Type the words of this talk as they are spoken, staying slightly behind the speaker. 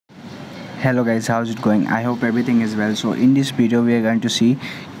Hello guys, how's it going? I hope everything is well. So in this video we are going to see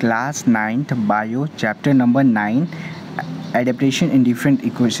class 9th bio chapter number 9, adaptation in different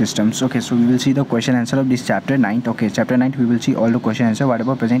ecosystems. Okay, so we will see the question answer of this chapter 9th. Okay, chapter 9th we will see all the question answer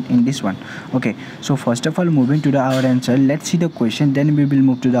whatever present in this one. Okay, so first of all, moving to the our answer, let's see the question, then we will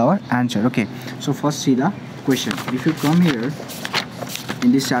move to the our answer. Okay, so first see the question. If you come here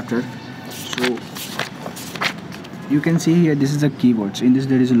in this chapter, so you can see here this is the keywords. In this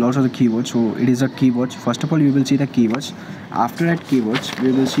there is a lot of the keywords, so it is a keywords. First of all, we will see the keywords. After that keywords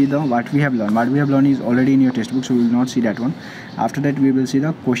we will see the what we have learned is already in your textbook, so we will not see that one. After that we will see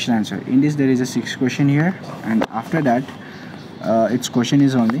the question answer. In this there is a 6 question here, and after that its question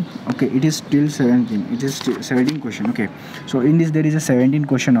is only, okay, it is still 17, it is still 17 question. Okay, so in this there is a 17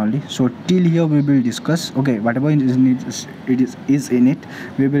 question only, so till here we will discuss. Okay, whatever is in it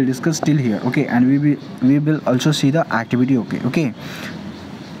we will discuss till here. Okay, and we will also see the activity. Okay,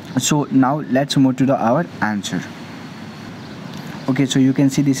 so now let's move to the our answer. Okay, so you can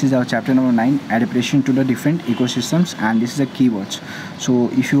see this is our chapter number 9, adaptation to the different ecosystems, and this is the keywords. So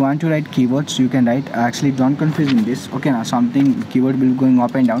if you want to write keywords, you can write, actually don't confuse in this. Okay, now something keyword will going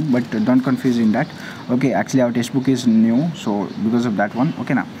up and down, but don't confuse in that. Okay, actually our textbook is new, so because of that one.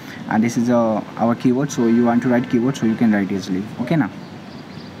 Okay, now, and this is our keyword, so you want to write keyword, so you can write easily. Okay, now,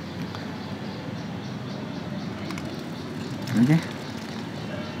 okay.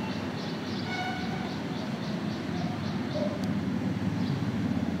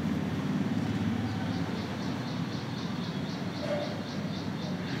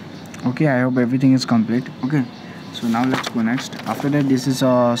 Okay, I hope everything is complete. Okay, so now let's go next. After that, this is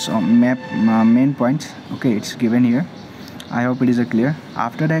some map main points. Okay, it's given here. I hope it is clear.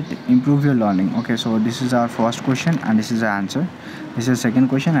 After that, improve your learning. Okay, so this is our first question, and this is the answer. This is the second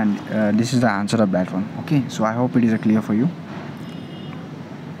question, and this is the answer of that one. Okay, so I hope it is clear for you.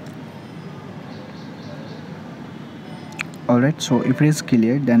 Alright, so if it is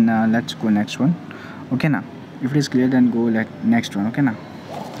clear, then let's go next one. Okay, now if it is clear, then go next one. Okay, now,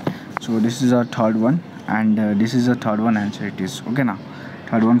 so this is our third one, and this is the third one answer it is. Okay, now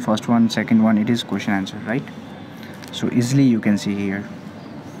third one, first one, second one, it is question answer, right? So easily you can see here.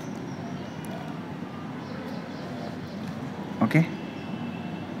 Okay,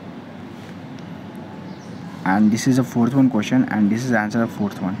 and this is a fourth one question, and this is the answer of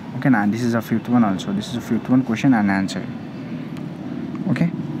fourth one. Okay, now, and this is a fifth one also. This is a fifth one question and answer.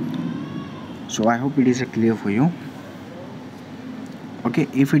 Okay, so I hope it is clear for you. Okay,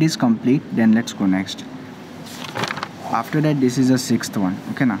 if it is complete, then let's go next. After that, this is the sixth one.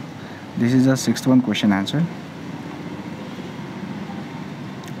 Okay, now this is the sixth one question answer.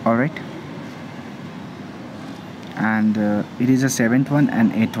 All right, and it is the seventh one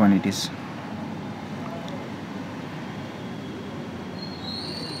and eighth one it is.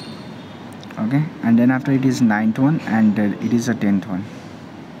 Okay, and then after it is ninth one, and it is a 10th one.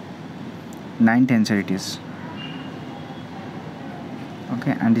 Ninth answer it is.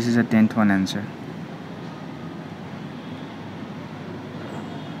 Okay, and this is a 10th one answer.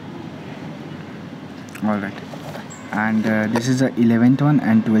 All right, and this is the 11th one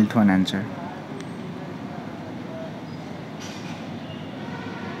and 12th one answer.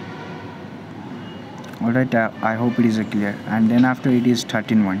 All right, I hope it is clear. And then after it is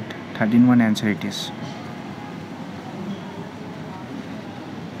 13 one answer it is.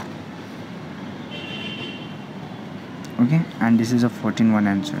 Okay, and this is a 14 one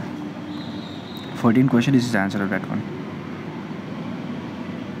answer. 14 question, this is the answer of that one.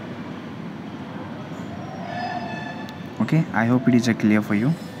 Okay, I hope it is clear for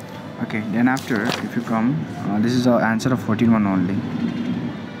you. Okay, then after if you come, this is our answer of 14 one only.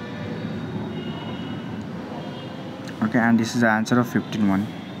 Okay, and this is the answer of 15 one.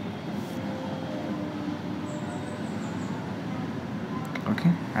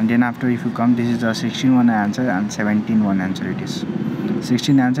 Okay, and then after if you come, this is the 16 one answer and 17 one answer it is.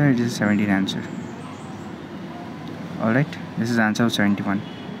 16 answer, it is 17 answer. All right, this is answer of 71.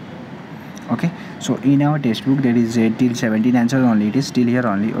 Okay, so in our textbook there is till 17 answer only, it is still here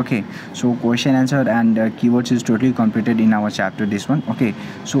only. Okay, so question answer and keywords is totally completed in our chapter this one. Okay,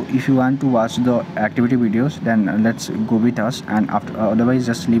 so if you want to watch the activity videos, then let's go with us, and after otherwise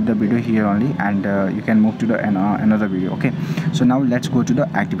just leave the video here only, and you can move to the another video. Okay, so now let's go to the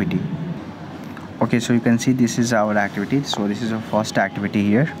activity. Okay, so you can see this is our activity. So this is our first activity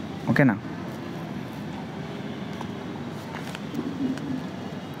here. Okay, now,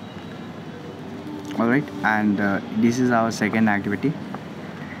 all right, and this is our second activity.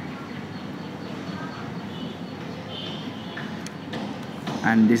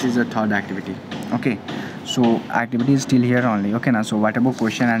 And this is the third activity. Okay, So activity is still here only. Okay now, so whatever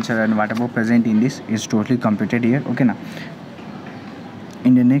question answer and whatever present in this is totally completed here. Okay now,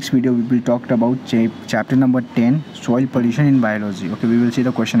 in the next video we will talk about chapter number 10, soil pollution in biology. Okay, we will see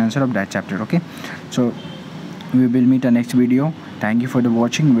the question answer of that chapter. Okay, so we will meet our next video. Thank you for the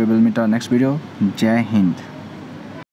watching. We will meet our next video. Jai Hind.